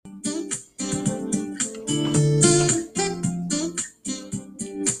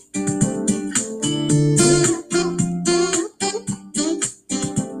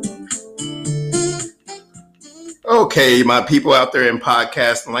Okay, my people out there in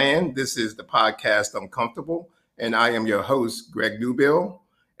podcast land, this is the podcast Uncomfortable, and I am your host, Greg Newbill,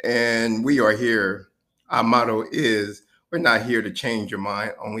 and we are here. Our motto is we're not here to change your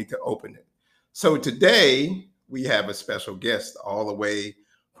mind, only to open it. So today we have a special guest all the way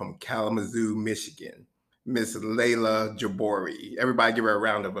from Kalamazoo, Michigan, Miss Layla Jabori. Everybody give her a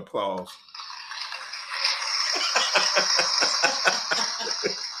round of applause.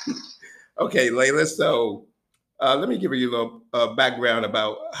 Okay, Layla, so let me give you a little background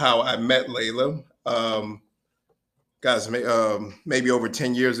about how I met Layla. Guys, maybe over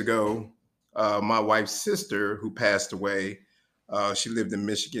 10 years ago, my wife's sister, who passed away, she lived in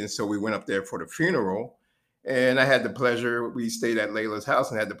Michigan, so we went up there for the funeral. And I had the pleasure, we stayed at Layla's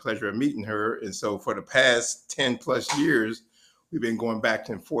house and had the pleasure of meeting her. And so for the past 10 plus years, we've been going back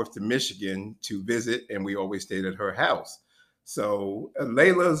and forth to Michigan to visit, and we always stayed at her house. So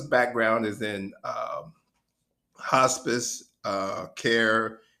Layla's background is in hospice,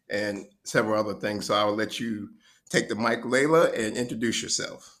 care, and several other things. So I'll let you take the mic, Layla, and introduce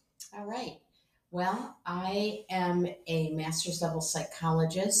yourself. All right. Well, I am a master's level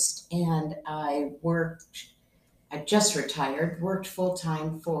psychologist, and I just retired, worked full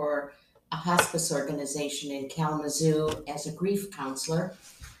time for a hospice organization in Kalamazoo as a grief counselor.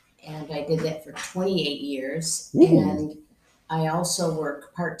 And I did that for 28 years. Ooh. And I also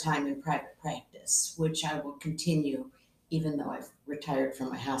work part-time in private practice, which I will continue even though I've retired from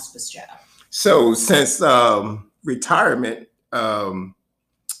my hospice job. So since retirement,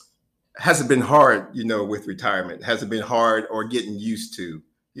 has it been hard, with retirement? Has it been hard or getting used to,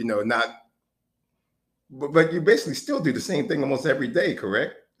 but you basically still do the same thing almost every day,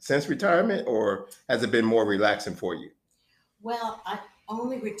 correct? Since retirement, or has it been more relaxing for you? Well, I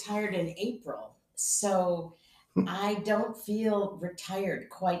only retired in April, so I don't feel retired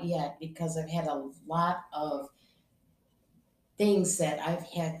quite yet because I've had a lot of things that I've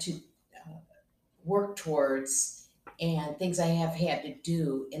had to work towards and things I have had to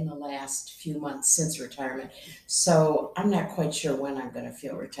do in the last few months since retirement. So I'm not quite sure when I'm going to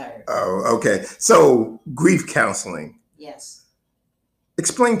feel retired. Oh, okay. So grief counseling. Yes.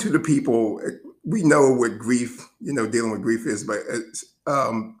 Explain to the people, we know what grief, dealing with grief is, but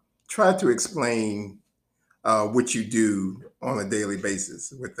try to explain what you do on a daily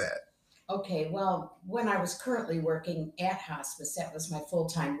basis with that. Okay, well, when I was currently working at hospice, that was my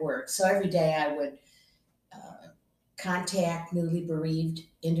full-time work. So every day I would contact newly bereaved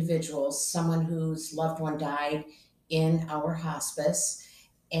individuals, someone whose loved one died in our hospice,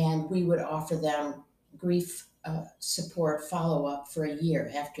 and we would offer them grief support follow-up for a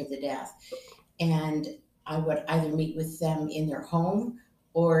year after the death. And I would either meet with them in their home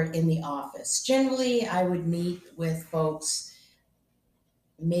or in the office. Generally, I would meet with folks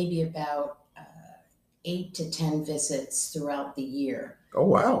maybe about 8 to 10 visits throughout the year. Oh,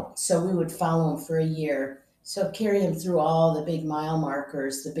 wow. So we would follow them for a year. So carry them through all the big mile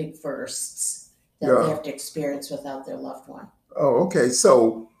markers, the big firsts that they have to experience without their loved one. Oh, okay.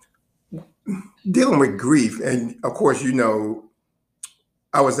 So dealing with grief, and of course,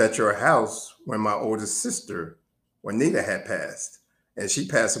 I was at your house when my oldest sister, Juanita, had passed, and she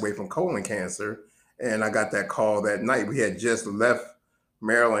passed away from colon cancer. And I got that call that night. We had just left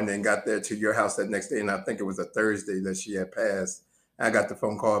Maryland and got there to your house that next day. And I think it was a Thursday that she had passed. I got the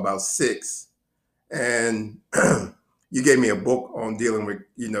phone call about 6. And you gave me a book on dealing with,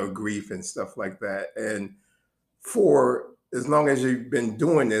 grief and stuff like that. And for as long as you've been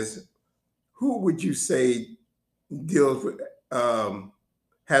doing this, who would you say deals with,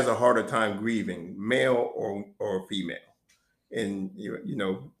 has a harder time grieving, male or female? And,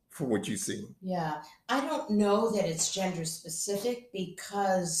 from what you see. Yeah, I don't know that it's gender specific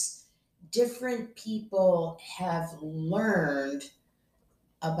because different people have learned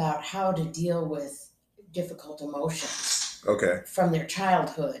about how to deal with difficult emotions from their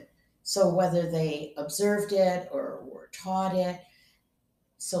childhood. So whether they observed it or were taught it.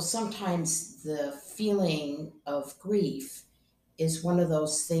 So sometimes the feeling of grief is one of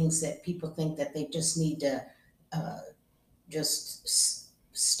those things that people think that they just need to just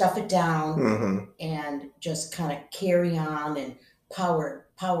stuff it down and just kind of carry on and power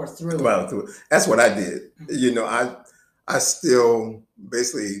through. That's what I did. I still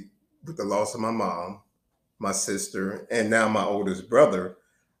basically, with the loss of my mom, my sister, and now my oldest brother,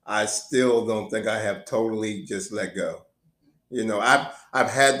 I still don't think I have totally just let go.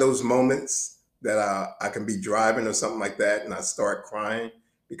 I've had those moments that I can be driving or something like that, and I start crying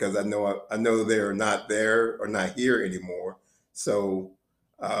because I know they're not there or not here anymore. So,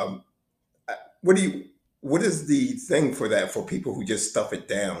 what is the thing for that for people who just stuff it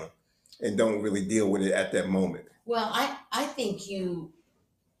down and don't really deal with it at that moment? Well, I think you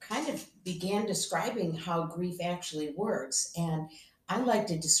kind of began describing how grief actually works. And I like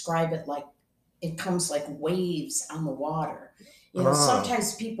to describe it like it comes like waves on the water. You know, Ah,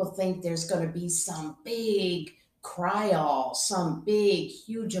 sometimes people think there's going to be some big cry all, some big,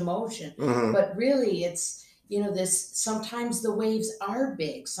 huge emotion, hmm, but really it's, you know, this sometimes the waves are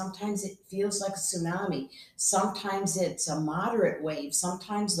big, sometimes it feels like a tsunami, sometimes it's a moderate wave,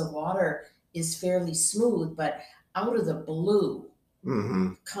 sometimes the water is fairly smooth, but out of the blue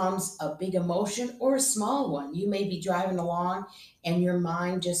hmm, comes a big emotion or a small one. You may be driving along and your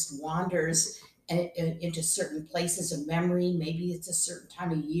mind just wanders into certain places of memory. Maybe it's a certain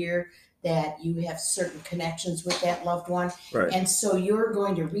time of year that you have certain connections with that loved one. right. And so you're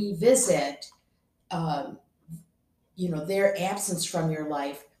going to revisit, um, you know, their absence from your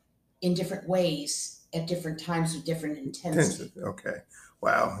life in different ways at different times with different Tension. intensity. Okay.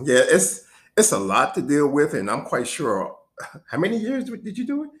 Wow. Yeah, it's a lot to deal with, and I'm quite sure. How many years did you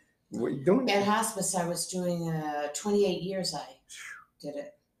do it? Were you doing At it? hospice, I was doing 28 years I did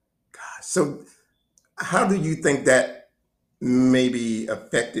it. So, how do you think that maybe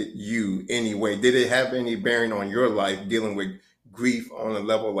affected you anyway? Did it have any bearing on your life dealing with grief on a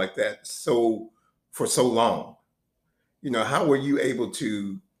level like that for so long? How were you able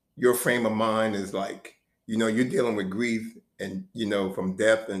to, your frame of mind is like, you're dealing with grief and, from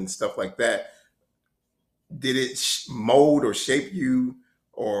death and stuff like that. Did it mold or shape you,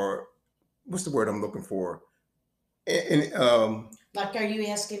 or what's the word I'm looking for? And Like, are you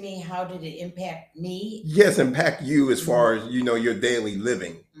asking me how did it impact me? yes, impact you as Mhm, far as, your daily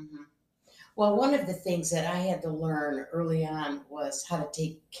living. mhm. Well, one of the things that I had to learn early on was how to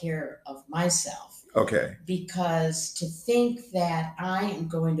take care of myself. Okay. Because to think that I am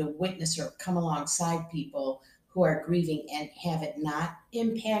going to witness or come alongside people who are grieving and have it not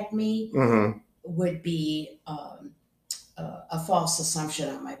impact me Hmm. would be a false assumption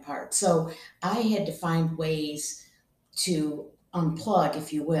on my part. So I had to find ways to unplug,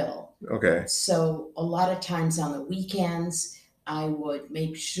 if you will. Okay. So a lot of times on the weekends, I would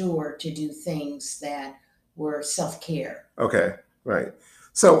make sure to do things that were self care. Okay. Right.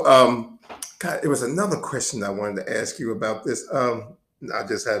 So, God, it was another question I wanted to ask you about this. I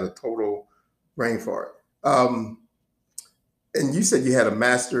just had a total brain fart. And you said you had a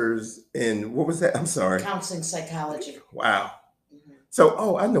master's in, what was that? I'm sorry. Counseling psychology. Wow. Mhm. So,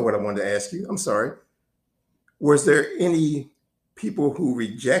 oh, I know what I wanted to ask you. I'm sorry. Was there any people who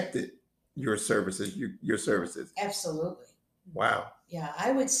rejected your services? Absolutely. Wow. Yeah,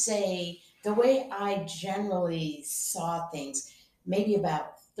 I would say the way I generally saw things, maybe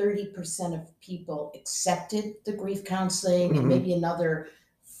about 30% of people accepted the grief counseling, and Hmm. maybe another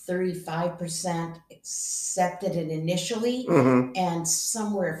 35% accepted it initially. Hmm. And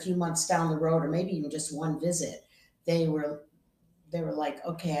somewhere a few months down the road, or maybe even just one visit, they were they were like,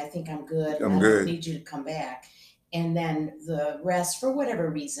 okay, I think I'm good and I'm I don't good. need you to come back. And then the rest, for whatever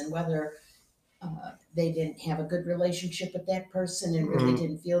reason, whether they didn't have a good relationship with that person and really Hmm.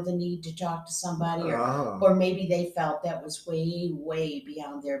 didn't feel the need to talk to somebody, Ah. or maybe they felt that was way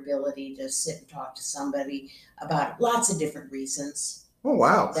beyond their ability to sit and talk to somebody about it. Lots of different reasons Oh,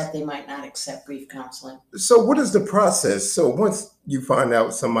 wow. that they might not accept grief counseling. So, what is the process? So, once you find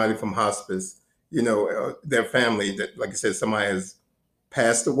out somebody from hospice, their family, that, like I said, somebody has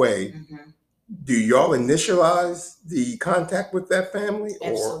passed away, Hmm. do y'all initialize the contact with that family, or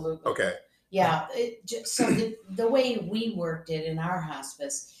Absolutely. okay? Yeah. So the way we worked it in our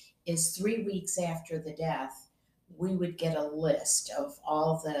hospice is 3 weeks after the death, we would get a list of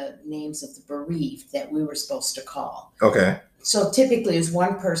all the names of the bereaved that we were supposed to call. Okay. So typically it was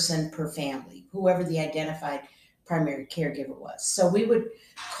one person per family, whoever the identified primary caregiver was. So we would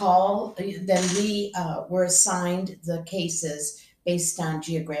call, then we were assigned the cases based on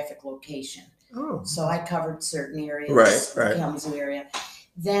geographic location. Oh, So I covered certain right, areas, the right. Kalamazoo area.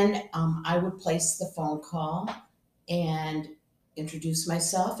 Then I would place the phone call and introduce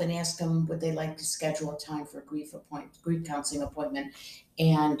myself and ask them would they like to schedule a time for a grief counseling appointment,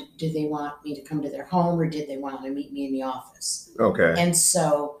 and did they want me to come to their home or did they want to meet me in the office. Okay. And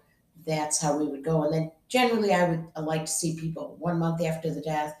so that's how we would go. And then generally I would like to see people 1 month after the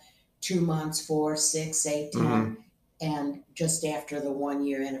death, 2 months, 4, 6, 8, 10, Hmm. and just after the 1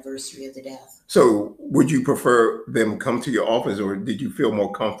 year anniversary of the death. So, would you prefer them come to your office, or did you feel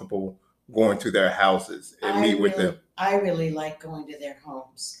more comfortable going to their houses and meet with them? I really like going to their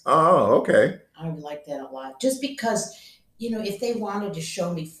homes. Oh, okay. I would like that a lot. Just because, you know, if they wanted to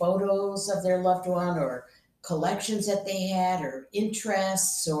show me photos of their loved one or collections that they had or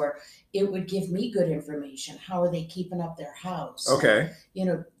interests, or it would give me good information. How are they keeping up their house? And, Okay. you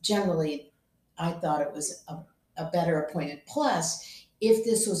know, generally I thought it was a better appointment. Plus, if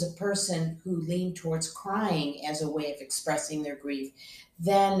this was a person who leaned towards crying as a way of expressing their grief,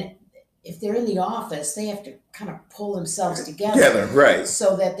 then if they're in the office, they have to kind of pull themselves together Together, right.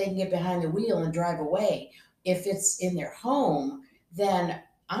 so that they can get behind the wheel and drive away. If it's in their home, then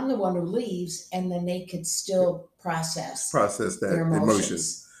I'm the one who leaves, and then they could still process Process their that emotions.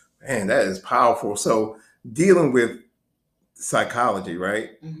 emotions. Man, that is powerful. So dealing with psychology,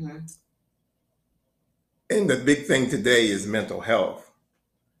 right? Hmm. And the big thing today is mental health.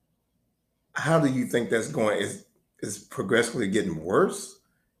 How do you think that's going? Is progressively getting worse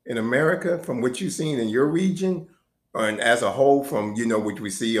in America from what you've seen in your region, and as a whole from what we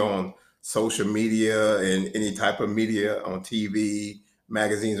see on social media and any type of media on TV,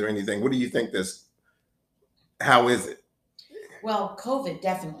 magazines, or anything? What do you think this? How is it? Well, COVID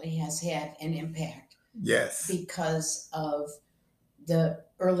definitely has had an impact Yes. because of the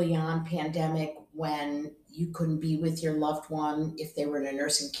early on pandemic when you couldn't be with your loved one if they were in a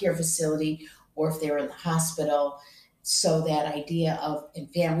nursing care facility or if they were in the hospital. So that idea of,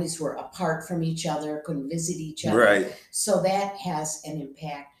 and families were apart from each other, couldn't visit each other. Right. So that has an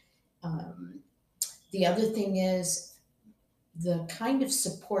impact. Um, the other thing is the kind of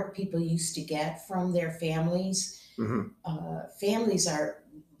support people used to get from their families. Hmm. Families are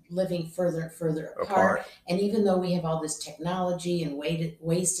living further and further apart. Apart. And even though we have all this technology and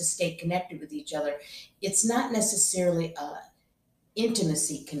ways to stay connected with each other, it's not necessarily a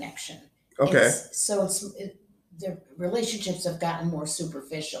intimacy connection. Okay. The relationships have gotten more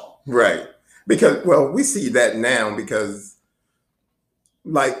superficial. Right. Because, well, we see that now because,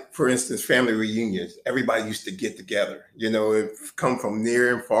 like, for instance, family reunions, everybody used to get together, it come from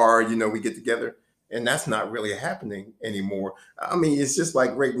near and far, we get together. And that's not really happening anymore. I mean, it's just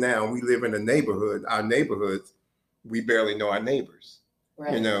like right now, we live in a neighborhood, our neighborhoods, we barely know our neighbors,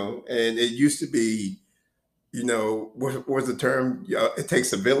 Right. and it used to be, what was the term? It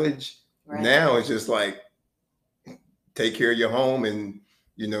takes a village. Right. Now it's just like, take care of your home, and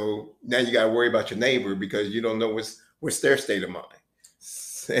now you got to worry about your neighbor because you don't know what's their state of mind.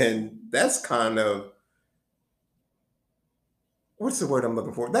 And that's kind of, what's the word I'm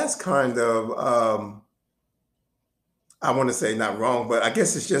looking for? That's kind of, I want to say not wrong, but I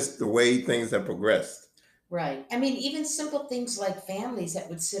guess it's just the way things have progressed. Right. I mean, even simple things like families that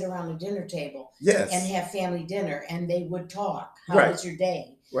would sit around a dinner table Yes. and have family dinner, and they would talk. How Right. was your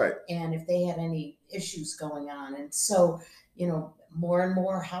day? Right. And if they had any issues going on. And so, more and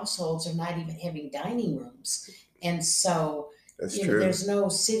more households are not even having dining rooms. And so, That's true. there's no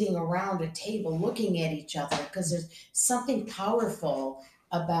sitting around a table looking at each other because there's something powerful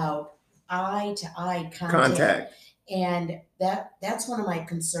about eye to eye contact. And that's one of my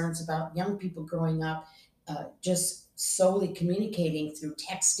concerns about young people growing up, just solely communicating through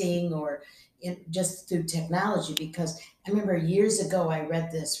texting or just through technology. Because I remember years ago I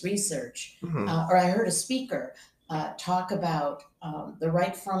read this research, Mhm. or I heard a speaker talk about the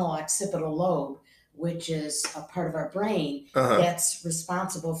right frontal occipital lobe, which is a part of our brain that's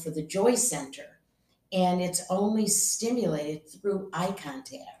responsible for the joy center, and it's only stimulated through eye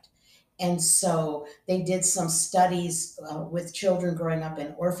contact. And so they did some studies with children growing up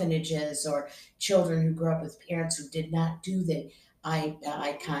in orphanages or children who grew up with parents who did not do the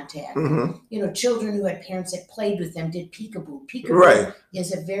eye contact. Mhm. Children who had parents that played with them did peekaboo. Peekaboo Right.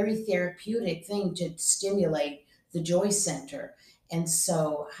 is a very therapeutic thing to stimulate the joy center. And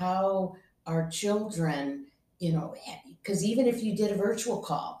so how our children, because even if you did a virtual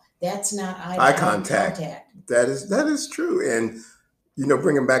call, that's not eye contact. That is true. And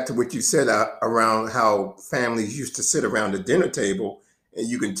bringing back to what you said around how families used to sit around the dinner table and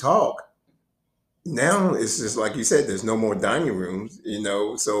you can talk. Now it's just like you said, there's no more dining rooms,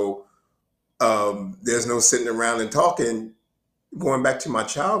 so there's no sitting around and talking. Going back to my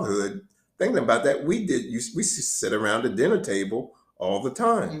childhood, thinking about that, we used to sit around the dinner table all the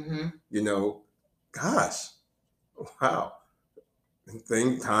time. Gosh, wow,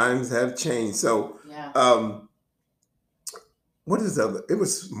 times have changed. So, Yeah. what is the? It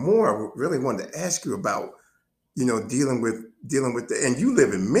was more I really wanted to ask you about, dealing with and you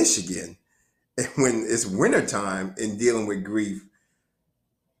live in Michigan, and when it's wintertime and dealing with grief.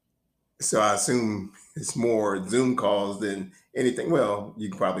 So I assume it's more Zoom calls than anything. Well, you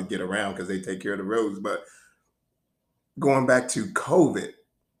can probably get around because they take care of the roads. But going back to COVID,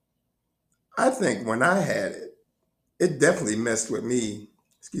 I think when I had it, it definitely messed with me,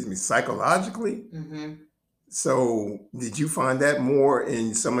 excuse me, psychologically. Hmm. So did you find that more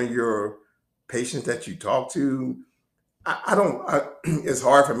in some of your patients that you talk to? I don't, it's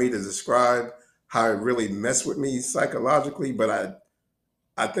hard for me to describe how it really messed with me psychologically, but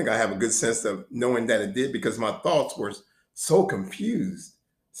I think I have a good sense of knowing that it did because my thoughts were so confused.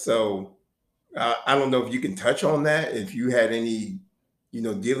 So I don't know if you can touch on that. If you had any,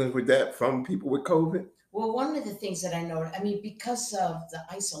 dealings with that from people with COVID. Well, one of the things that I know, I mean, because of the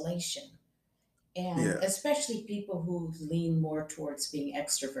isolation, and Yeah, especially people who lean more towards being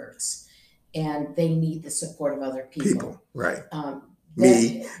extroverts and they need the support of other people. people, right? That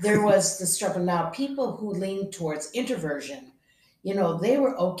Me, there was the struggle. Now, people who lean towards introversion, they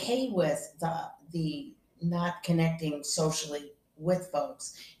were okay with the not connecting socially with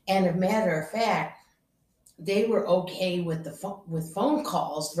folks. And a matter of fact, they were okay with with phone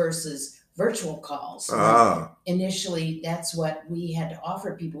calls versus virtual calls. When ah, initially that's what we had to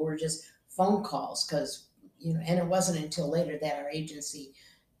offer people were just phone calls because and it wasn't until later that our agency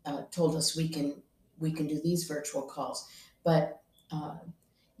told us we can do these virtual calls. But uh,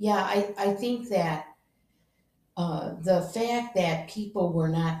 yeah, I think that the fact that people were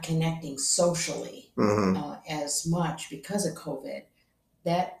not connecting socially hmm as much because of COVID,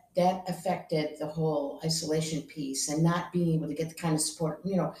 that affected the whole isolation piece and not being able to get the kind of support.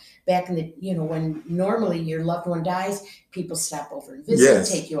 Back in the when normally your loved one dies, people stop over and visit,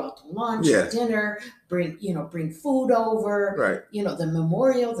 yes, take you out to lunch or yes, dinner, bring food over. right, The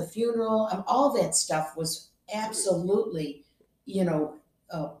memorial, the funeral, all that stuff was absolutely you know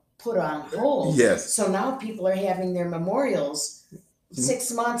put on hold. yes. So now people are having their memorials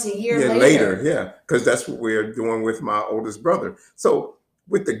 6 months, a year Yeah, later, later. yeah, because that's what we're doing with my oldest brother. So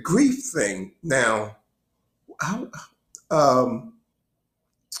with the grief thing now, how, um,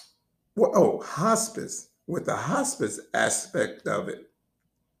 hospice, with the hospice aspect of it.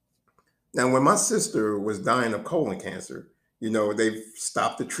 Now, when my sister was dying of colon cancer, they've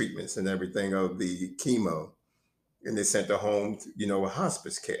stopped the treatments and everything of the chemo, and they sent her home, with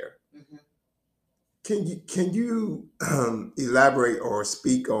hospice care. Mhm. Can you elaborate or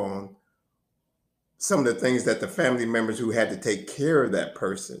speak on some of the things that the family members who had to take care of that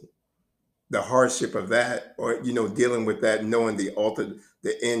person, the hardship of that, or dealing with that, knowing the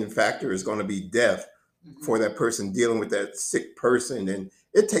end factor is going to be death Mhm. for that person, dealing with that sick person, and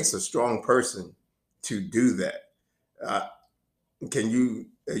it takes a strong person to do that. Uh, can you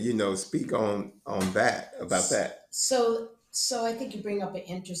speak on that, about that? So I think you bring up an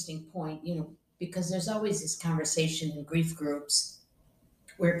interesting point, because there's always this conversation in grief groups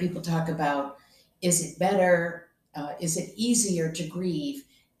where people talk about, is it better, is it easier to grieve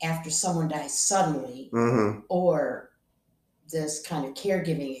after someone dies suddenly, Hmm. or this kind of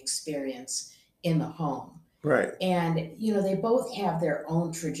caregiving experience in the home? Right. And they both have their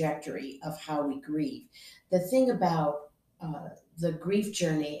own trajectory of how we grieve. The thing about the grief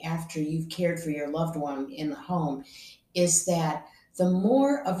journey after you've cared for your loved one in the home is that the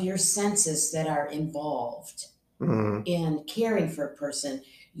more of your senses that are involved Hmm. in caring for a person,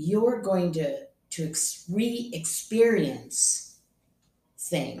 you're going to re-experience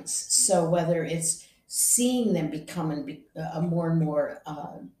things. So whether it's seeing them becoming more and more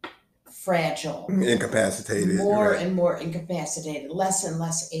fragile, Incapacitated. more Right. and more incapacitated, less and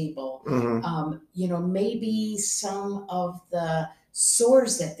less able. Hmm. Maybe some of the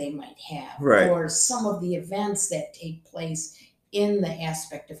sores that they might have, Right. or some of the events that take place in the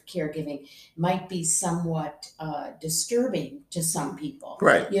aspect of caregiving might be somewhat disturbing to some people.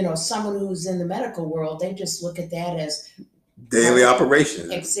 Right. Someone who's in the medical world, they just look at that as part Daily of operations.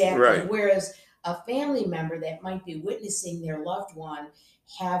 exactly. Right. Whereas a family member that might be witnessing their loved one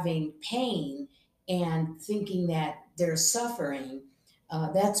having pain and thinking that they're suffering,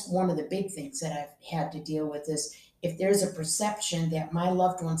 that's one of the big things that I've had to deal with is if there's a perception that my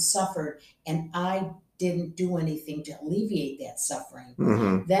loved one suffered and I didn't do anything to alleviate that suffering,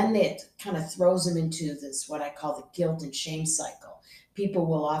 Hmm. then it kind of throws them into this, what I call the guilt and shame cycle. People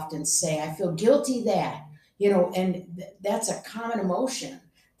will often say, I feel guilty that, and that's a common emotion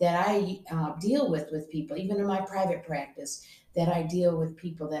that I deal with people, even in my private practice, that I deal with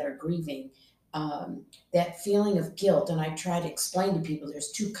people that are grieving. That feeling of guilt, and I try to explain to people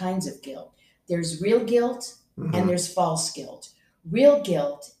there's two kinds of guilt. There's real guilt and Hmm. there's false guilt. Real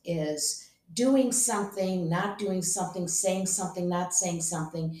guilt is doing something, not doing something, saying something, not saying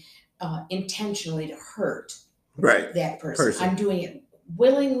something, intentionally to hurt Right. that person. I'm Person. doing it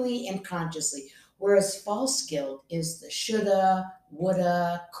willingly and consciously. Whereas false guilt is the shoulda,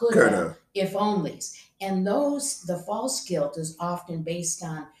 woulda, coulda, Coulda. if onlys. And the false guilt is often based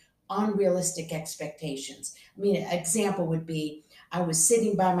on unrealistic expectations. I mean, an example would be I was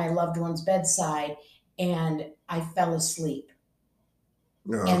sitting by my loved one's bedside and I fell asleep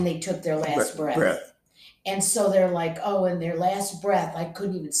Uh, and they took their last breath. breath. And so they're like, oh, in their last breath, I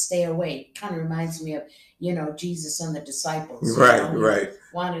couldn't even stay awake. Kind of reminds me of, Jesus and the disciples. Right, He right,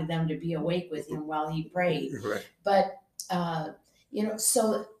 wanted them to be awake with him while he prayed. right. But,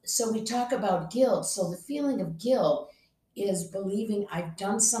 so we talk about guilt. So the feeling of guilt is believing I've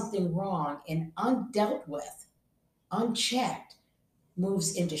done something wrong and undealt with, unchecked,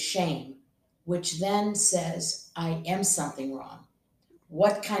 moves into shame, which then says, I am something wrong.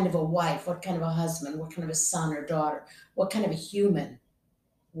 What kind of a wife, what kind of a husband, what kind of a son or daughter, what kind of a human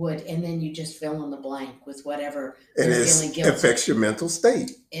would, and then you just fill in the blank with whatever And you're feeling it guilty. affects your mental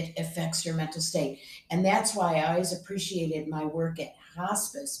state. It affects your mental state. And that's why I always appreciated my work at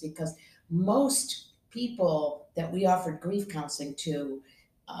hospice, because most people that we offered grief counseling to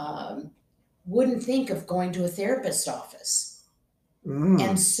um, wouldn't think of going to a therapist office. And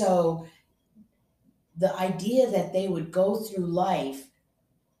Mm, so the idea that they would go through life,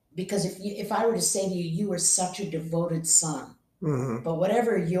 because if I were to say to you, you were such a devoted son, hmm. but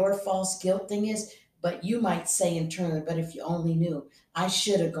whatever your false guilt thing is, but you might say internally, but if you only knew, I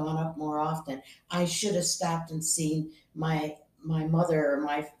should have gone up more often. I should have stopped and seen my mother or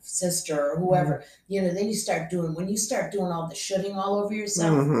my sister or whoever. Then you start doing, when you start doing all the shoulding all over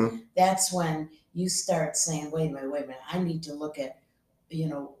yourself, Hmm. that's when you start saying, wait a minute, I need to look at,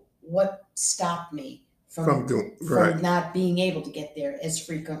 what stopped me From from doing right. from not being able to get there as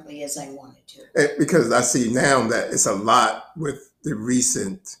frequently as I wanted to. Because I see now that it's a lot with the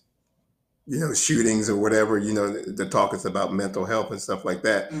recent, shootings or whatever, the talk is about mental health and stuff like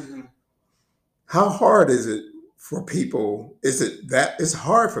that. Hmm. How hard is it for people? Is it that it's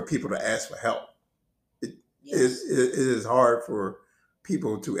hard for people to ask for help? It, Yes. it is hard for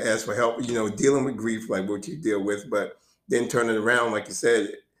people to ask for help, dealing with grief like what you deal with, but then turn it around, like you said,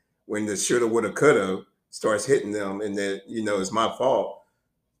 when the shoulda, woulda, coulda starts hitting them and then, it's my fault.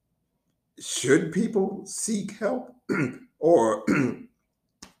 Should people seek help? Or,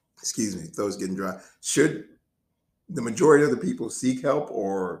 excuse me, throat's getting dry. Should the majority of the people seek help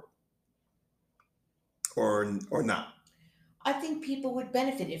or not? I think people would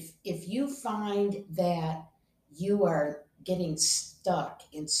benefit if you find that you are getting stuck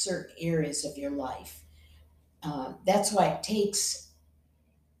in certain areas of your life. That's why it takes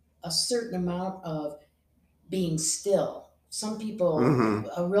a certain amount of being still. Some people, Hmm.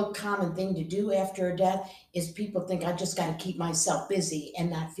 a real common thing to do after a death is people think I just got to keep myself busy and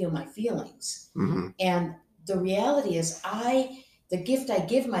not feel my feelings. Hmm. And the reality is, the gift I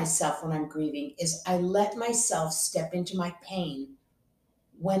give myself when I'm grieving is I let myself step into my pain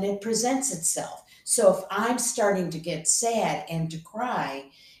when it presents itself. So if I'm starting to get sad and to cry,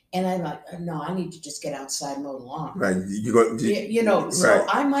 and I'm like, no, I need to just get outside and mow the lawn. Right. You go. So Right.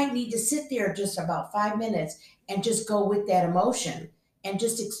 I might need to sit there just about 5 minutes and just go with that emotion and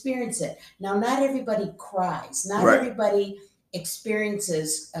just experience it. Now, not everybody cries, not Right. everybody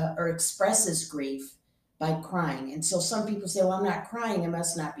experiences or expresses grief by crying. And so some people say, well, I'm not crying, I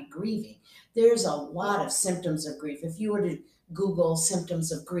must not be grieving. There's a lot of symptoms of grief. If you were to Google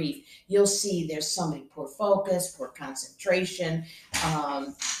symptoms of grief, you'll see there's some poor focus, poor concentration,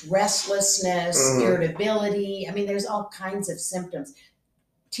 restlessness, Hmm. irritability. I mean, there's all kinds of symptoms.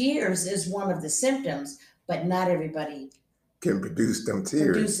 Tears is one of the symptoms, but not everybody Can produce them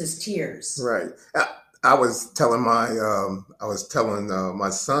tears. produces tears. Right. I was telling my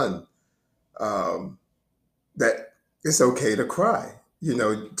son um, that it's okay to cry,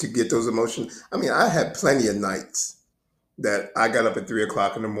 to get those emotions. I mean, I had plenty of nights that I got up at 3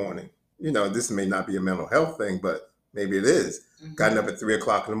 o'clock in the morning. This may not be a mental health thing, but maybe it is. Gotten Mm-hmm. up at 3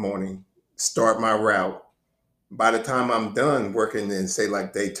 o'clock in the morning, start my route. By the time I'm done working in, say,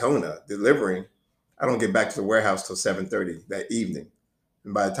 like Daytona, delivering, I don't get back to the warehouse till 7:30 that evening.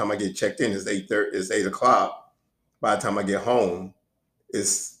 And by the time I get checked in, it's 8:30, it's 8 o'clock. By the time I get home,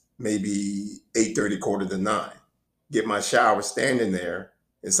 it's maybe 8:30, quarter to 9. Get my shower, standing there,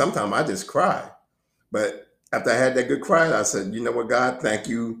 and sometimes I just cry. But after I had that good cry, I said, you know what, God, thank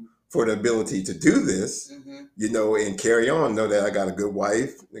you for the ability to do this, Mm-hmm. and carry on. Know that I got a good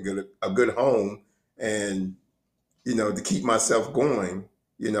wife, a good home, and to keep myself going.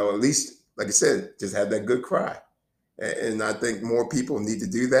 At least, like I said, just have that good cry. And I think more people need to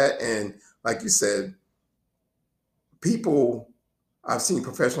do that. And like you said, people, I've seen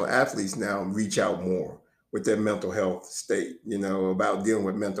professional athletes now reach out more with their mental health state, about dealing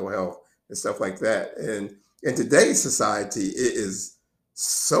with mental health and stuff like that. And in today's society, it is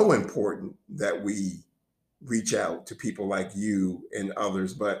so important that we reach out to people like you and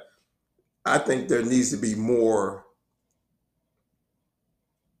others. But I think there needs to be more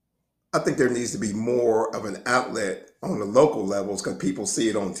I think there needs to be more of an outlet on the local levels because people see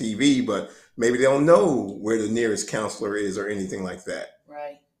it on TV, but maybe they don't know where the nearest counselor is or anything like that.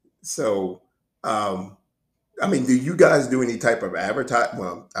 Right. So, um, I mean, do you guys do any type of advertise?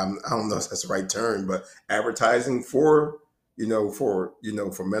 Well, I don't know if that's the right term, but advertising for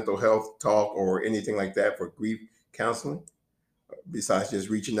for mental health talk or anything like that for grief counseling, besides just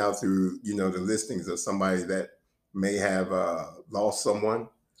reaching out through the listings of somebody that may have lost someone.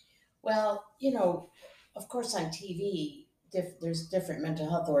 Well, of course, on TV, there's different mental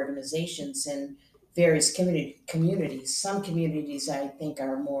health organizations in various communities. Some communities, I think,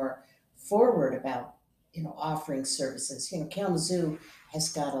 are more forward about, offering services. Kalamazoo has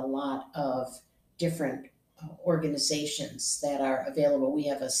got a lot of different organizations that are available. We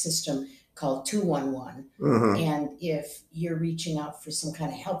have a system called 211, Hmm. and if you're reaching out for some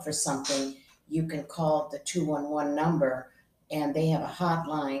kind of help for something, you can call the 211 number, and they have a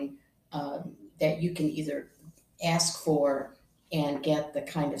hotline that you can either ask for and get the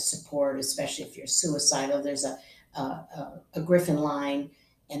kind of support, especially if you're suicidal. There's a Griffin line,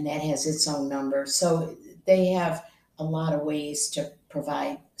 and that has its own number. So they have a lot of ways to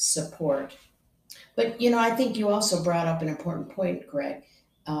provide support. But I think you also brought up an important point, Greg,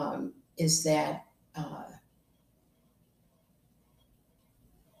 is that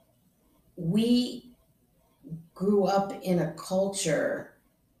we grew up in a culture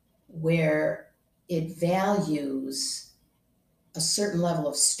where it values a certain level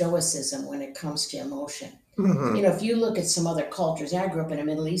of stoicism when it comes to emotion. Hmm. If you look at some other cultures, I grew up in a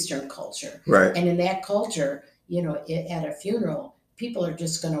Middle Eastern culture, Right. and in that culture, at a funeral, people are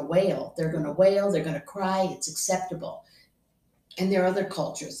just going to wail. They're going to wail, they're going to cry, it's acceptable. And there are other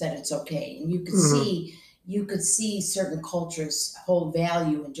cultures that it's okay. And Hmm. you could see certain cultures hold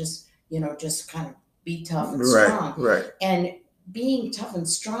value and just kind of be tough and Right. strong. Right. And being tough and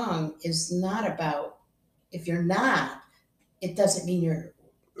strong is not about, if you're not, it doesn't mean you're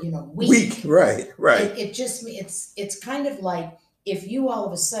weak. Weak. Right. Right. It just it's kind of like if you all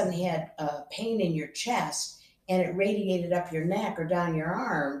of a sudden had pain in your chest and it radiated up your neck or down your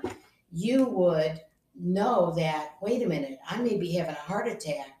arm, you would know that, wait a minute, I may be having a heart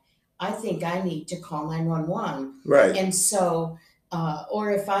attack. I think I need to call 911. Right. And so,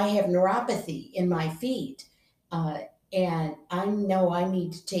 or if I have neuropathy in my feet, uh, and I know I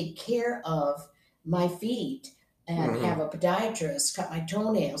need to take care of my feet and Hmm. have a podiatrist cut my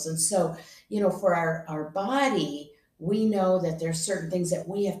toenails. And so, for our body, we know that there's certain things that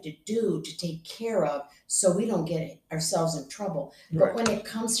we have to do to take care of so we don't get ourselves in trouble. But Right. when it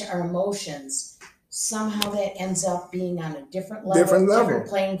comes to our emotions, somehow that ends up being on a different level, Different different level.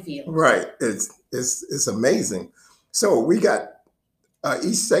 playing field. Right. It's amazing. So we got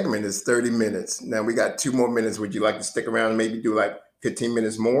each segment is 30 minutes. Now we got 2 more minutes. Would you like to stick around and maybe do like 15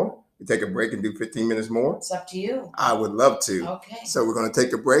 minutes more? We take a break and do 15 minutes more? It's up to you. I would love to. Okay. So we're going to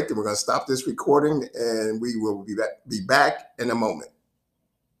take a break and we're going to stop this recording and we will be back in a moment.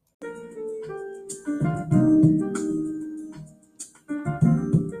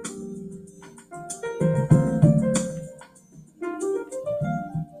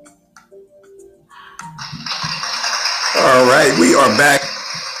 All right, we are back.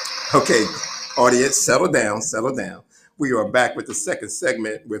 Okay, audience, settle down, settle down. We are back with the second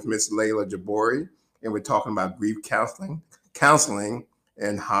segment with Miss Layla Jabori, and we're talking about grief counseling,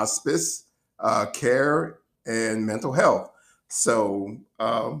 and hospice care and mental health. So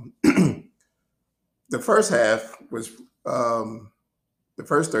the first half was the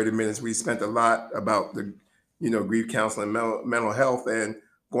first 30 minutes. We spent a lot about the grief counseling, mental health, and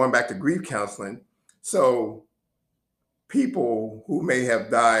going back to grief counseling. So people who may have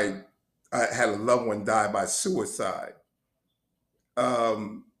died, had a loved one die by suicide,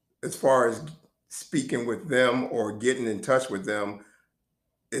 um, as far as speaking with them or getting in touch with them,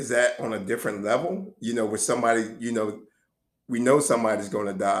 is that on a different level? With somebody, we know somebody's going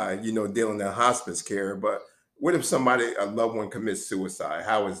to die, dealing in hospice care, but what if a loved one commits suicide?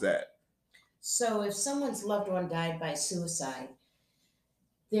 How is that? So if someone's loved one died by suicide,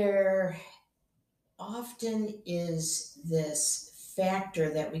 there often is this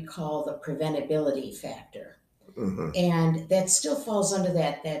factor that we call the preventability factor. Hmm. And that still falls under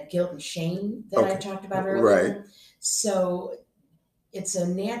that guilt and shame that I Okay. talked about earlier. Right. So it's a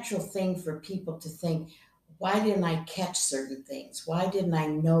natural thing for people to think, why didn't I catch certain things? Why didn't I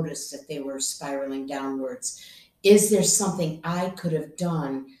notice that they were spiraling downwards? Is there something I could have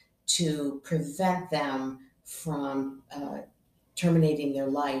done to prevent them from terminating their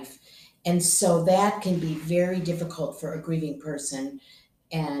life? And so that can be very difficult for a grieving person.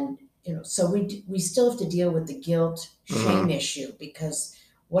 And so we still have to deal with the guilt shame Hmm. issue, because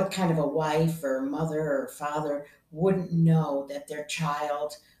what kind of a wife or mother or father wouldn't know that their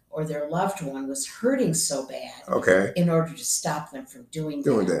child or their loved one was hurting so bad Okay. in order to stop them from doing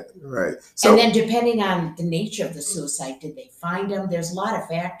Doing that? that. Right. And So, then depending on the nature of the suicide, did they find them? There's a lot of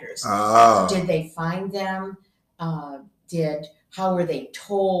factors. Did they find them? Did how were they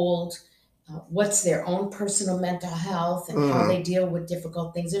told? What's their own personal mental health and how they deal with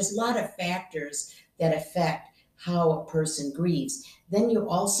difficult things? There's a lot of factors that affect how a person grieves. Then you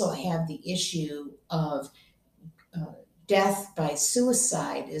also have the issue of death by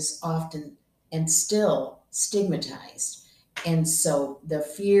suicide is often and still stigmatized. And so the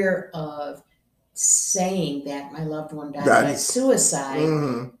fear of saying that my loved one died by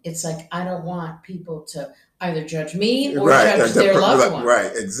suicide, it's like I don't want people to either judge me or judge their loved one.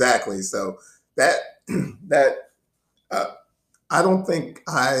 Right, exactly. So that I don't think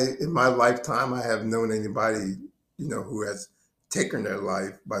in my lifetime I have known anybody, who has taken their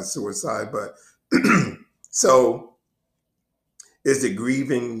life by suicide. But so is the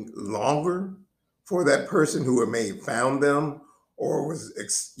grieving longer for that person who may have found them, or was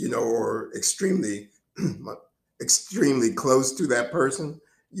or extremely extremely close to that person?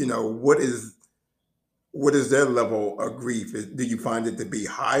 What is their level of grief? Do you find it to be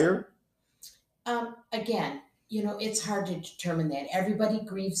higher? Again, it's hard to determine that. Everybody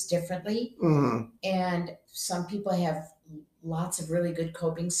grieves differently, and some people have lots of really good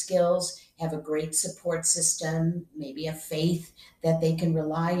coping skills, have a great support system, maybe a faith that they can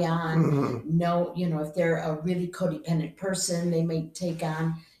rely on. If they're a really codependent person, they may take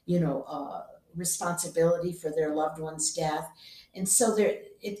on, responsibility for their loved one's death. And so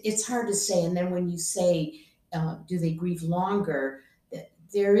it's hard to say. And then when you say, do they grieve longer?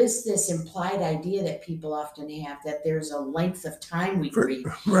 There is this implied idea that people often have that there's a length of time we grieve.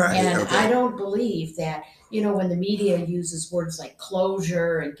 Right. And I don't believe that, when the media uses words like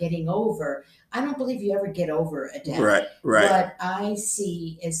closure and getting over, I don't believe you ever get over a death. Right. What I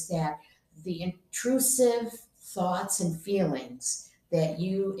see is that the intrusive thoughts and feelings that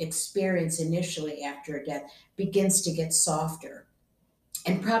you experience initially after a death begins to get softer.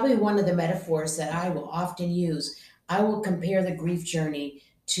 And probably one of the metaphors that I will often use, I will compare the grief journey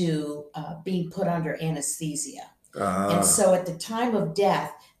to being put under anesthesia. And so at the time of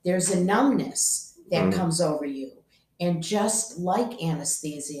death, there's a numbness that comes over you. And just like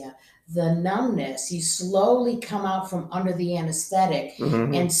anesthesia, the numbness, you slowly come out from under the anesthetic.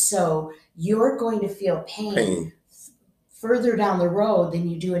 And so you're going to feel pain further down the road than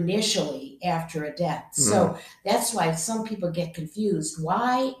you do initially after a death. So that's why some people get confused.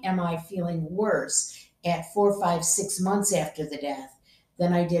 Why am I feeling worse at 4, 5, 6 months after the death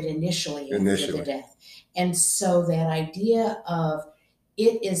than I did initially after the death? And so that idea of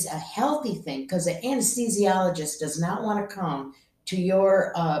it is a healthy thing, because the anesthesiologist does not want to come to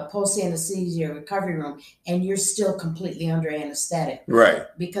your post-anesthesia recovery room and you're still completely under anesthetic. Right.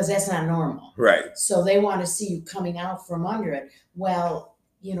 Because that's not normal. Right. So they want to see you coming out from under it. Well,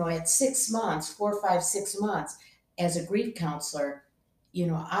 at 6 months, 4, 5, 6 months, as a grief counselor,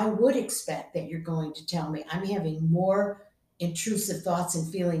 I would expect that you're going to tell me I'm having more intrusive thoughts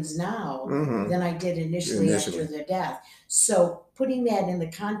and feelings now than I did initially after the death. So putting that in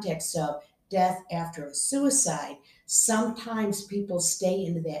the context of death after a suicide, sometimes people stay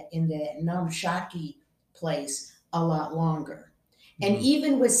in that numb, shocky place a lot longer. And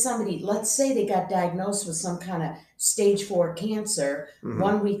even with somebody, let's say they got diagnosed with some kind of stage 4 cancer,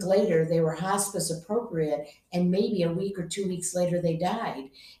 1 week later they were hospice appropriate, and maybe a week or 2 weeks later they died.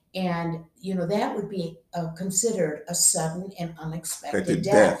 And, that would be considered a sudden and unexpected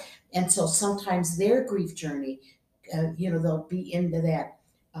death. And so sometimes their grief journey, they'll be into that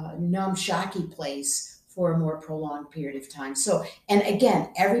numb, shocky place for a more prolonged period of time. So, and again,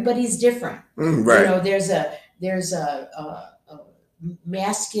 everybody's different. Right. There's a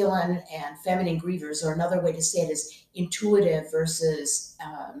masculine and feminine grievers, or another way to say it is intuitive versus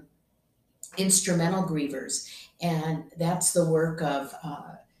instrumental grievers. And that's the work of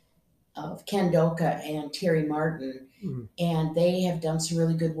Ken Doka and Terry Martin. And they have done some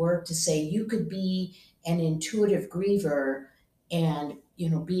really good work to say you could be an intuitive griever and,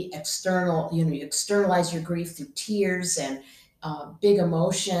 be external, you externalize your grief through tears and big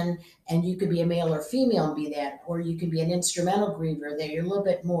emotion, and you could be a male or female and be that, or you could be an instrumental griever that you're a little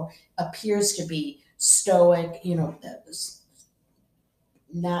bit more, appears to be stoic,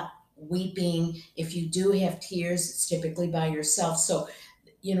 not weeping. If you do have tears, it's typically by yourself. So,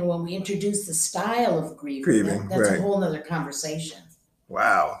 when we introduce the style of grieving, that's a whole nother conversation.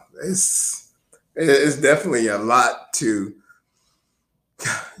 Wow. It's definitely a lot to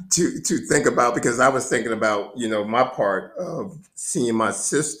to think about, because I was thinking about, my part of seeing my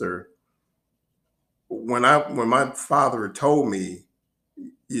sister when my father told me,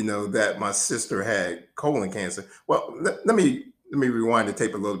 that my sister had colon cancer. Well, let me rewind the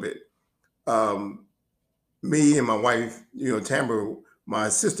tape a little bit. Um, Me and my wife, Tamara, my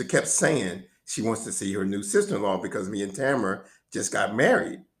sister kept saying she wants to see her new sister-in-law because me and Tamara just got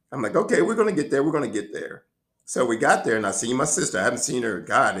married. I'm like, okay, we're gonna get there. We're gonna get there. So we got there, and I seen my sister. I haven't seen her,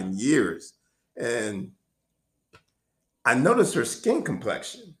 God, in years, and I noticed her skin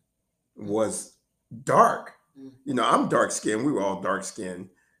complexion was dark. Mm. I'm dark skinned. We were all dark skinned,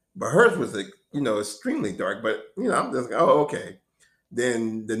 but hers was like, extremely dark. But I'm just like, oh, okay.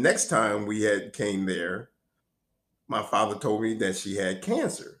 Then the next time we had came there, my father told me that she had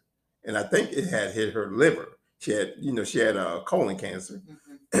cancer, and I think it had hit her liver. She had a colon cancer,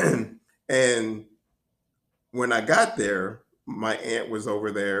 and when I got there, my aunt was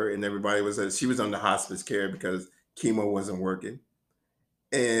over there, and everybody was. She was under hospice care because chemo wasn't working,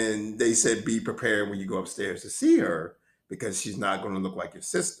 and they said be prepared when you go upstairs to see her because she's not going to look like your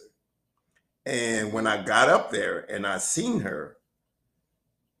sister. And when I got up there and I seen her,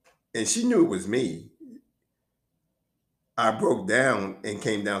 and she knew it was me, I broke down and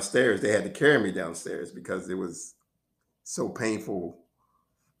came downstairs. They had to carry me downstairs because it was so painful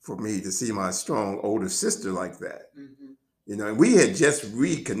for me to see my strong older sister like that. Mhm. And we had just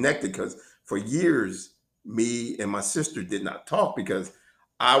reconnected because for years, me and my sister did not talk because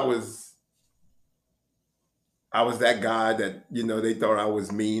I was I was that guy that, they thought I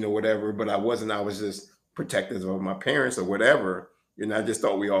was mean or whatever, but I wasn't. I was just protective of my parents or whatever. I just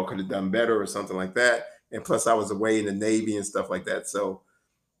thought we all could have done better or something like that. And plus I was away in the Navy and stuff like that. So,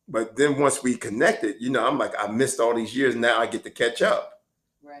 but then once we connected, I'm like, I missed all these years. Now I get to catch up.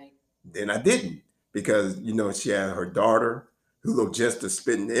 Right. Then I didn't because, she had her daughter who looked just a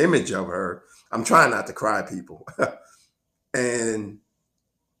spitting image of her. I'm trying not to cry, people. And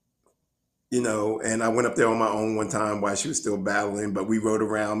and I went up there on my own one time while she was still battling, but we rode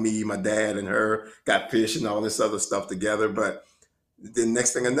around, me, my dad, and her, got fish and all this other stuff together. But the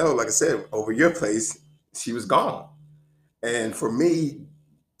next thing I know, like I said, over your place, she was gone. And for me,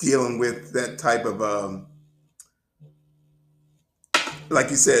 dealing with that type of, like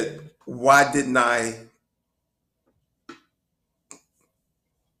you said, why didn't I,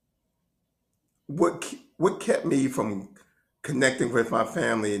 what kept me from connecting with my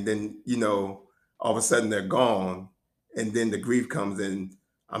family, and then all of a sudden they're gone, and then the grief comes in.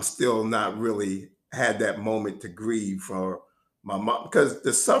 I'm still not really had that moment to grieve for my mom because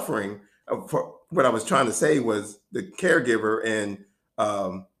the suffering for what I was trying to say was the caregiver, and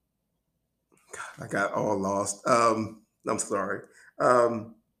um I got all lost. I'm sorry.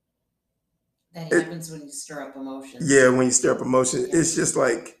 um That it happens when you stir up emotions. Yeah, when you stir up emotion, Yeah. it's just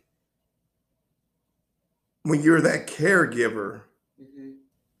like when you're that caregiver Mhm.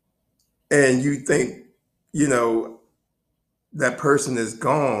 and you think, you know, that person is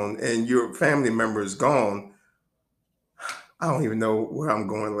gone and your family member is gone. I don't even know where I'm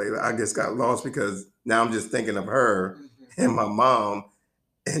going later. I just got lost because now I'm just thinking of her Mhm. and my mom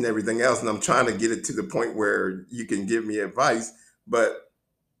and everything else. And I'm trying to get it to the point where you can give me advice. But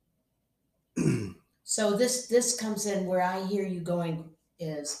So this comes in where I hear you going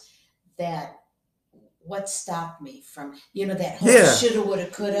is that what stopped me from that whole yeah, shoulda woulda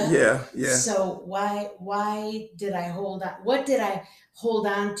coulda. yeah. So why did I hold on? What did I hold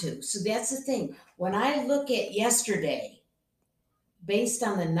on to? So that's the thing. When I look at yesterday, based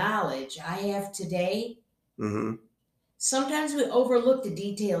on the knowledge I have today, Hmm. sometimes we overlook the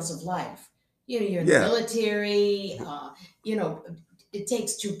details of life. You're in the Yeah, military. You know, it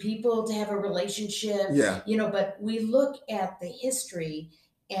takes two people to have a relationship. yeah, But we look at the history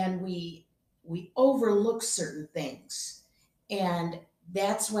and we overlook certain things, and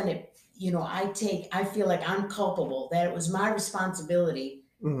that's when I feel like I'm culpable, that it was my responsibility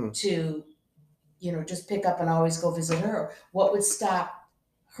hmm, to just pick up and always go visit her. What would stop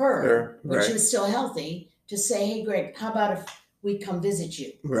her sure, when she right, was still healthy to say, "Hey, Greg, how about if we come visit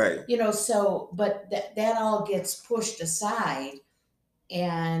you?" right, So, but that all gets pushed aside,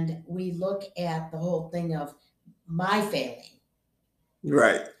 and we look at the whole thing of my failing.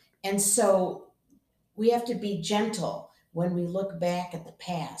 right, And so we have to be gentle when we look back at the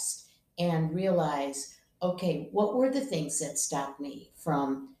past and realize, okay, what were the things that stopped me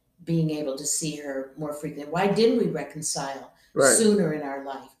from being able to see her more frequently? Why didn't we reconcile right, sooner in our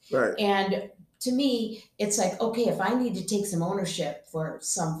life? right, And to me, it's like, okay, if I need to take some ownership for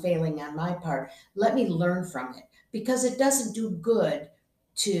some failing on my part, let me learn from it, because it doesn't do good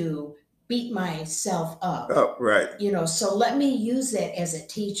to beat myself up. Oh, right. So let me use it as a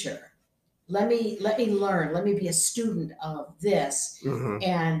teacher. Let me learn. Let me be a student of this Hmm.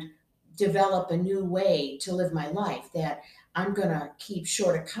 and develop a new way to live my life, that I'm going to keep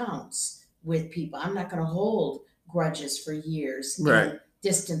short accounts with people. I'm not going to hold grudges for years Right. and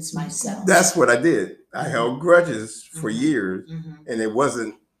distance myself. That's what I did. I Hmm. held grudges for Hmm. years, Hmm. and it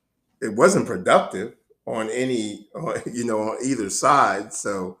wasn't productive on any on either side.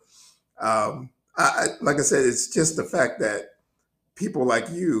 So like I said, it's just the fact that people like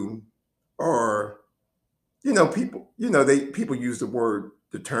you are, people, people use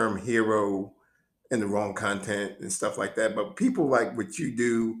the term hero in the wrong content and stuff like that. But people like what you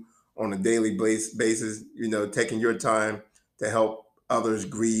do on a daily basis, taking your time to help others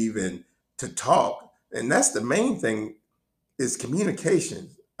grieve and to talk. And that's the main thing, is communication,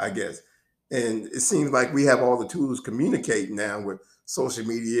 I guess. And it seems like we have all the tools to communicate now with social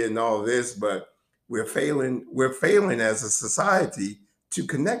media and all of this, but we're failing as a society to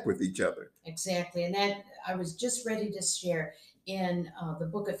connect with each other. Exactly. And that I was just ready to share in the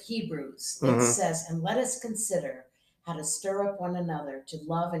book of Hebrews. It Hmm. says, "And let us consider how to stir up one another to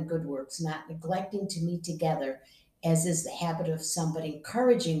love and good works, not neglecting to meet together, as is the habit of some, but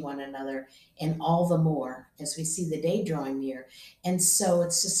encouraging one another, and all the more as we see the day drawing near." And so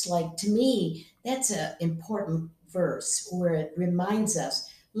it's just like, to me, that's an important verse where it reminds us,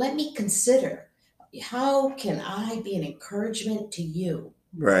 let me consider, how can I be an encouragement to you?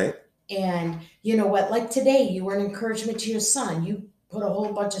 Right. And you know what? Like today, you were an encouragement to your son. You put a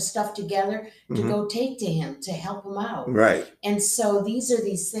whole bunch of stuff together to Hmm. go take to him to help him out. Right. And so these are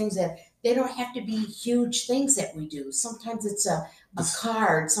these things that they don't have to be huge things that we do. Sometimes it's a This-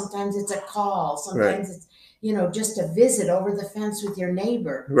 card, sometimes it's a call, right. sometimes it's, just a visit over the fence with your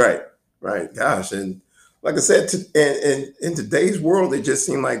neighbor. Right. Right. Gosh. And like I said, and in today's world, it just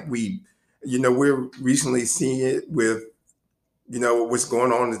seemed like we're recently seeing it with, what's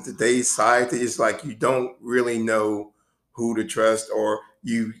going on in today's society. Is like you don't really know who to trust, or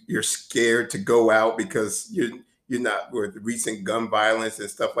you're scared to go out because you're not, with recent gun violence and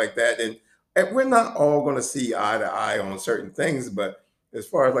stuff like that. And we're not all going to see eye to eye on certain things, but as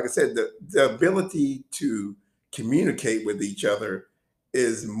far as, like I said, the ability to communicate with each other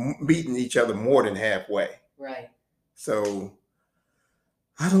is meeting each other more than halfway. Right. So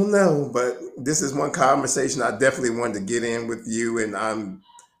I don't know, but this is one conversation I definitely wanted to get in with you. And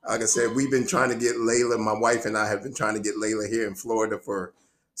like I said, we've been trying to get Layla. My wife and I have been trying to get Layla here in Florida for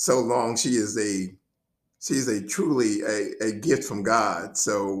so long. She's truly a gift from God.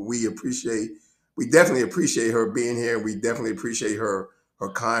 So we definitely appreciate her being here. We definitely appreciate her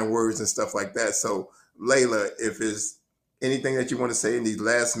kind words and stuff like that. So Layla, if there's anything that you want to say in these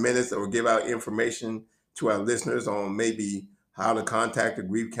last minutes, or give out information to our listeners on maybe how to contact a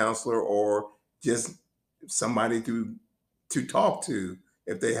grief counselor, or just somebody to talk to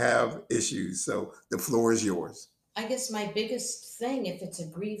if they have issues. So the floor is yours. I guess my biggest thing, if it's a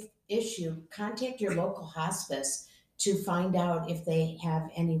grief issue, contact your local hospice to find out if they have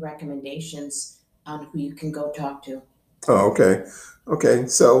any recommendations on who you can go talk to. Oh, okay. Okay.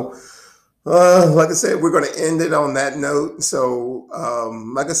 So like I said, we're going to end it on that note. So,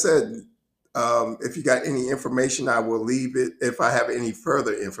 like I said, if you got any information, I will leave it. If I have any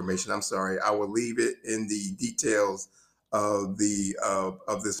further information, I'm sorry, I will leave it in the details of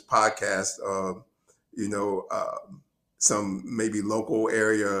this podcast. You know, some maybe local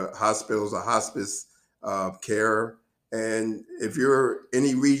area hospitals or hospice care. And if you're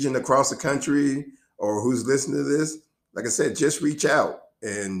any region across the country, or who's listening to this, like I said, just reach out,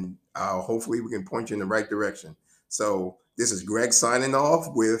 and hopefully we can point you in the right direction. So this is Greg signing off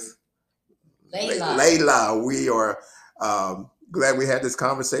with Layla. Layla. We are glad we had this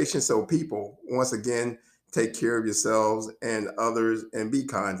conversation. So people, once again, take care of yourselves and others, and be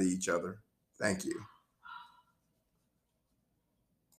kind to each other. Thank you.